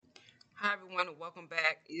Hi, everyone, and welcome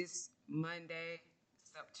back. It's Monday,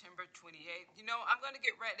 September 28th. I'm going to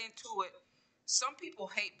get right into it. Some people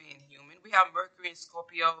hate being human. We have Mercury and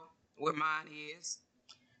Scorpio, where mine is.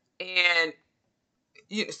 And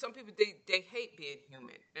some people, they hate being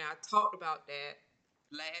human. And I talked about that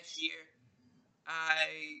last year.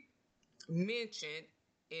 I mentioned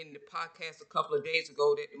in the podcast a couple of days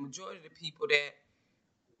ago that the majority of the people that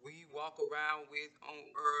we walk around with on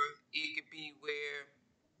Earth, it could be where,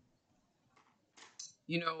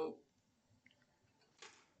 you know,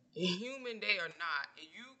 human they are not. And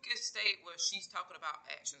you can state what she's talking about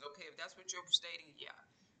actions. Okay, if that's what you're stating, yeah.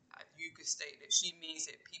 You could state that she means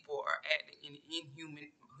that people are acting in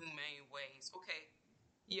humane ways. Okay,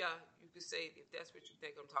 yeah, you could say if that's what you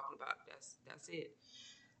think I'm talking about, that's it.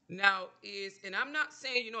 Now and I'm not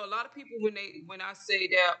saying, a lot of people when I say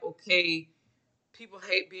that, okay, people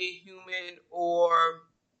hate being human, or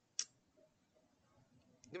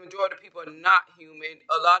the majority of people are not human.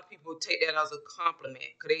 A lot of people take that as a compliment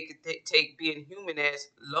because they could take being human as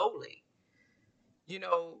lowly, you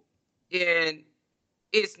know, and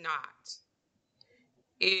it's not.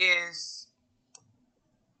 Is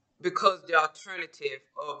because the alternative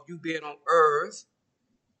of you being on Earth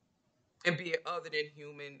and being other than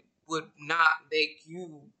human would not make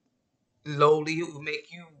you lowly. It would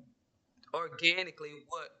make you organically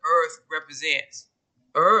what Earth represents.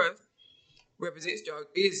 Earth represents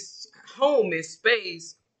is home is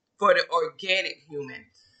space for the organic human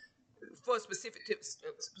for a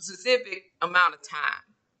specific amount of time.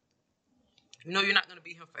 You're not going to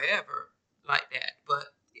be here forever like that, but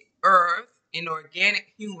Earth and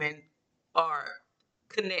organic human are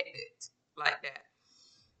connected like that.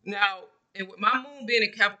 Now, and with my moon being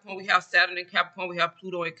in Capricorn, we have Saturn in Capricorn, we have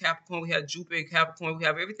Pluto in Capricorn, we have Jupiter in Capricorn, we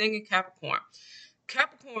have everything in Capricorn.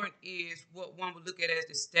 Capricorn is what one would look at as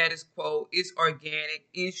the status quo. It's organic.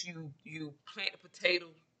 It's you plant the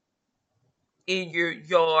potatoes in your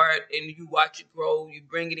yard and you watch it grow. You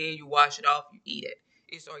bring it in, you wash it off, you eat it.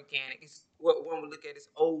 It's organic. It's what one would look at as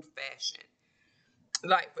old fashioned.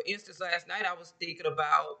 Like for instance, last night I was thinking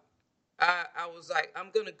about. I was like,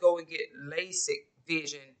 I'm gonna go and get LASIK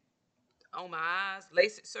vision on my eyes,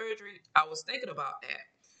 LASIK surgery. I was thinking about that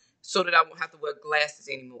so that I won't have to wear glasses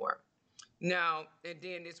anymore. Now, and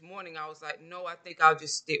then this morning I was like, no, I think I'll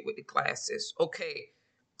just stick with the glasses. Okay,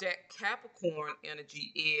 that Capricorn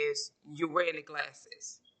energy is you're wearing the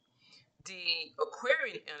glasses. The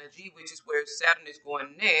Aquarian energy, which is where Saturn is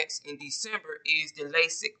going next in December, is the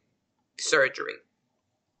LASIK surgery.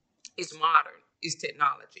 It's modern, it's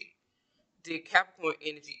technology. The Capricorn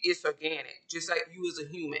energy is organic, just like you as a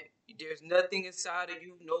human. There's nothing inside of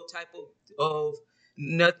you, no type of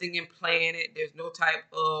nothing implanted. There's no type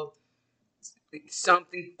of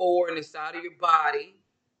something foreign inside of your body.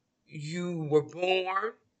 You were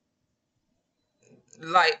born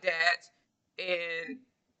like that, and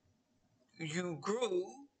you grew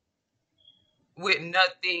with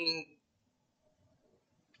nothing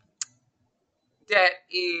that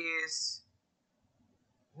is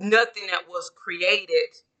nothing that was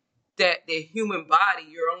created that the human body,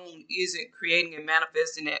 your own, isn't creating and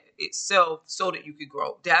manifesting it itself so that you could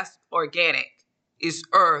grow. That's organic. It's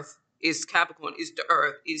earth. It's Capricorn. It's the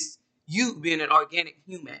earth. It's you being an organic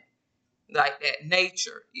human like that.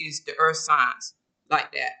 Nature is the earth signs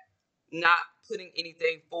like that. Not putting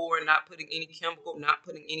anything forward, not putting any chemical, not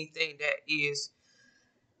putting anything that is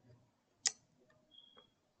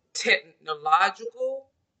technological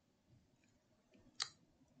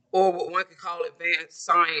or what one could call advanced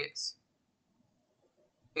science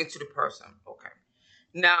into the person. Okay.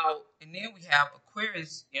 Now, and then we have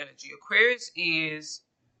Aquarius energy. Aquarius is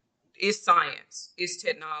science, is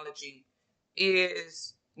technology,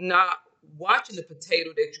 is not watching the potato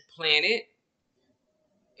that you planted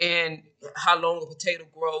and how long a potato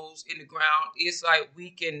grows in the ground. It's like we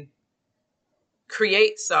can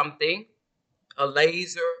create something, a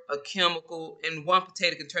laser, a chemical, and one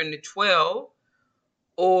potato can turn into 12,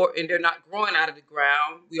 and they're not growing out of the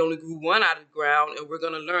ground. We only grew one out of the ground, and we're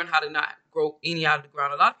going to learn how to not grow any out of the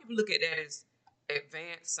ground. A lot of people look at that as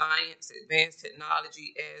advanced science, advanced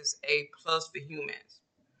technology as a plus for humans.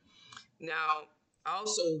 Now,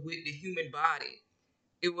 also with the human body,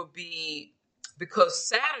 it would be because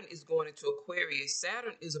Saturn is going into Aquarius.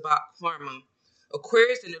 Saturn is about karma.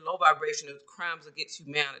 Aquarius in the low vibration is crimes against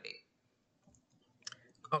humanity.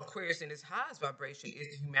 Aquarius in its highest vibration is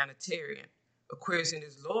the humanitarian. Aquarius in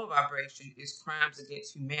its lower vibration is crimes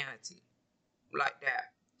against humanity. Like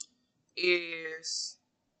that. Is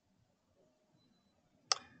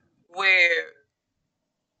where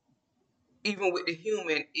even with the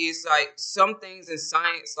human is like some things in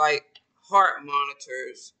science like heart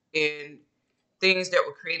monitors and things that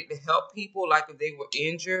were created to help people, like if they were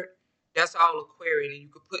injured, that's all Aquarian. And you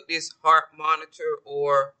could put this heart monitor,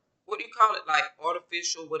 or what do you call it, like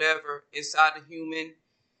artificial whatever, inside the human.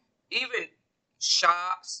 Even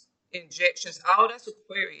shots, injections, all that's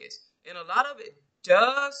Aquarius. And a lot of it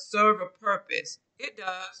does serve a purpose. It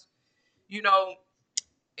does, you know,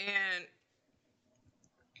 and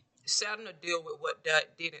Saturn will deal with what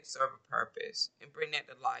that didn't serve a purpose and bring that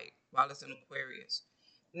to light while it's in Aquarius.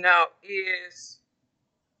 Now is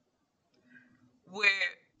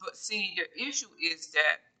where, but see, the issue is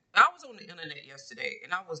that I was on the internet yesterday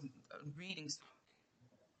and I was reading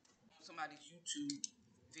somebody's YouTube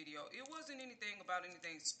video. It wasn't anything about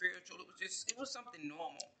anything spiritual. It was something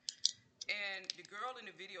normal. And the girl in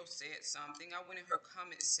the video said something. I went in her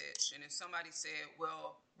comment section and somebody said,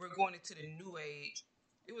 well, we're going into the new age.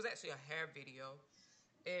 It was actually a hair video.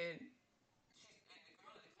 And the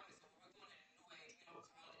girl in the comment said, well, we're going into the new age. We don't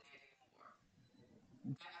call it that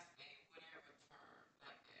anymore. That's a whatever term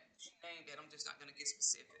like that. She named that. I'm just not going to get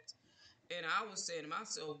specifics. And I was saying to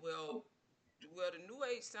myself, well, the new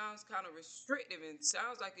age sounds kind of restrictive and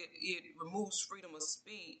sounds like it removes freedom of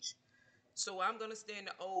speech. So I'm gonna stay in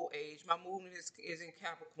the old age. My movement is in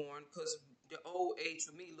Capricorn because the old age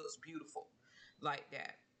for me looks beautiful, like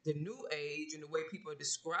that. The new age and the way people are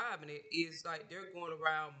describing it is like they're going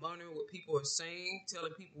around monitoring what people are saying,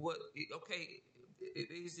 telling people what. Okay,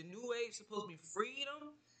 is the new age supposed to be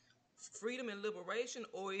freedom and liberation,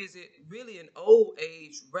 or is it really an old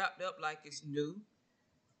age wrapped up like it's new?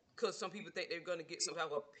 Because some people think they're going to get some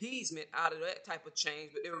type of appeasement out of that type of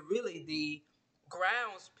change, but they're really the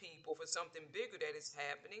grounds people for something bigger that is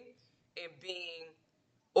happening and being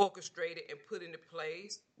orchestrated and put into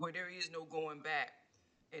place where there is no going back.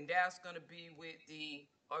 And that's going to be with the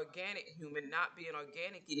organic human not being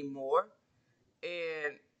organic anymore.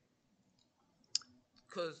 And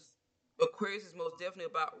because Aquarius is most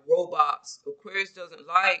definitely about robots. Aquarius doesn't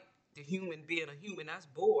like the human being a human. That's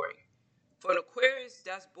boring. For an Aquarius,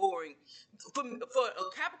 that's boring. For a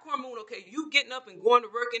Capricorn moon, okay, you getting up and going to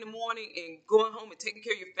work in the morning and going home and taking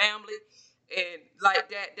care of your family and like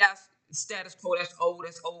that, that's status quo, that's old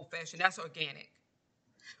fashioned, that's organic.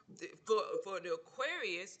 For the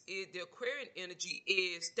Aquarius, the Aquarian energy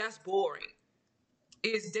is that's boring.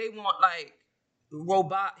 Is they want like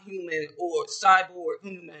robot human or cyborg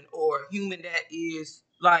human or human that is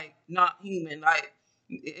like not human, like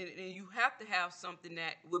and you have to have something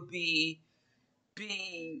that would be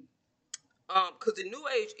because the new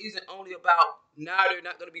age isn't only about now they're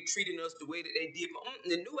not going to be treating us the way that they did.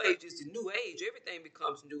 The new age is the new age. Everything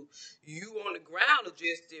becomes new. You on the ground are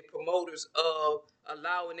just the promoters of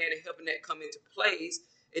allowing that and helping that come into place.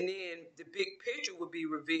 And then the big picture will be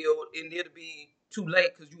revealed and it'll be too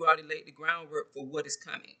late because you already laid the groundwork for what is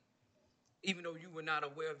coming. Even though you were not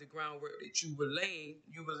aware of the groundwork that you were laying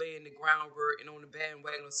the groundwork and on the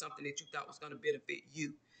bandwagon of something that you thought was going to benefit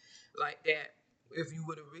you like that. If you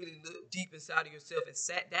would have really looked deep inside of yourself and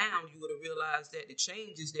sat down, you would have realized that the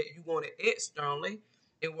changes that you wanted externally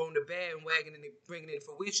and were on the bandwagon and bringing it to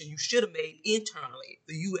fruition, you should have made internally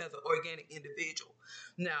for you as an organic individual.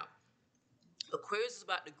 Now, Aquarius is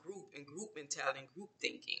about the group and group mentality and group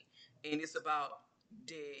thinking. And it's about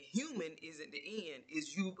the human isn't the end.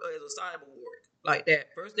 It's you as a cyborg. Like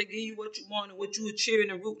that. First they give you what you want and what you were cheering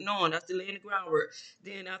and rooting on. That's the laying the groundwork.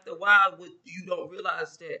 Then after a while, you don't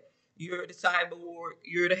realize that you're the cyborg,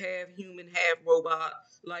 you're the half human, half robot,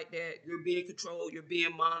 like that. You're being controlled, you're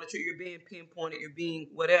being monitored, you're being pinpointed, you're being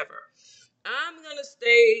whatever. I'm gonna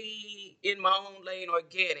stay in my own lane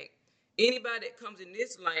organic. Anybody that comes in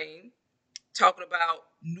this lane talking about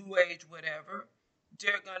new age, whatever,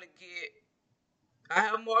 they're gonna get. I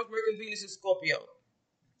have Mars, Mercury, Venus, and Scorpio.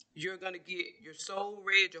 You're gonna get your soul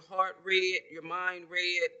red, your heart red, your mind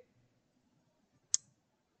red,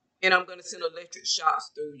 and I'm gonna send electric shocks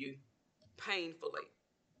through you, painfully.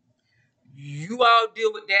 You all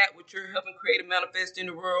deal with that, what you're helping create and manifest in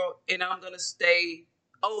the world, and I'm gonna stay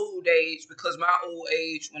old age because my old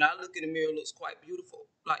age, when I look in the mirror, looks quite beautiful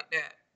like that.